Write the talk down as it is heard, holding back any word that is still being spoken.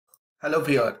Hello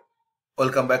viewer,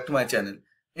 welcome back to my channel.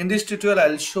 In this tutorial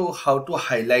I'll show how to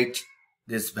highlight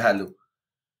this value.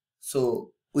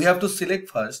 So we have to select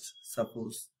first.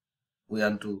 Suppose we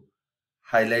want to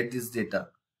highlight this data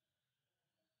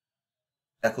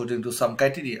according to some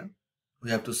criteria.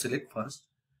 We have to select first.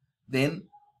 Then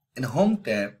in home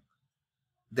tab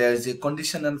there is a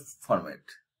conditional format.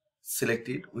 Select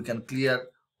it. We can clear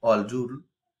all rule.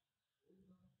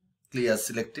 Clear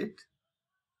selected.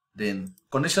 Then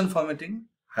condition formatting,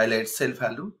 highlight cell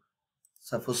value.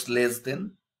 Suppose less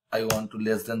than, I want to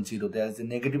less than 0. There is a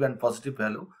negative and positive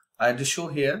value. I have to show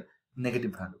here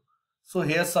negative value. So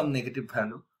here some negative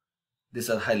value. These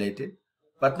are highlighted.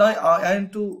 But now I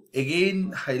want to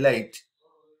again highlight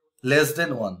less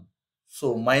than 1.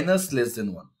 So minus less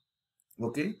than 1.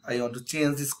 Okay. I want to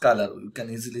change this color. You can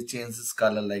easily change this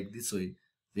color like this way.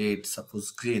 Red,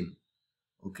 suppose green.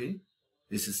 Okay.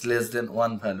 This is less than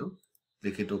 1 value.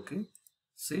 Click it OK.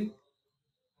 See,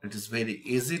 it is very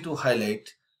easy to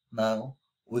highlight. Now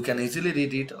we can easily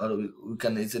read it or we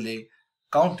can easily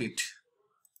count it.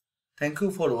 Thank you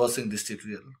for watching this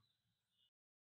tutorial.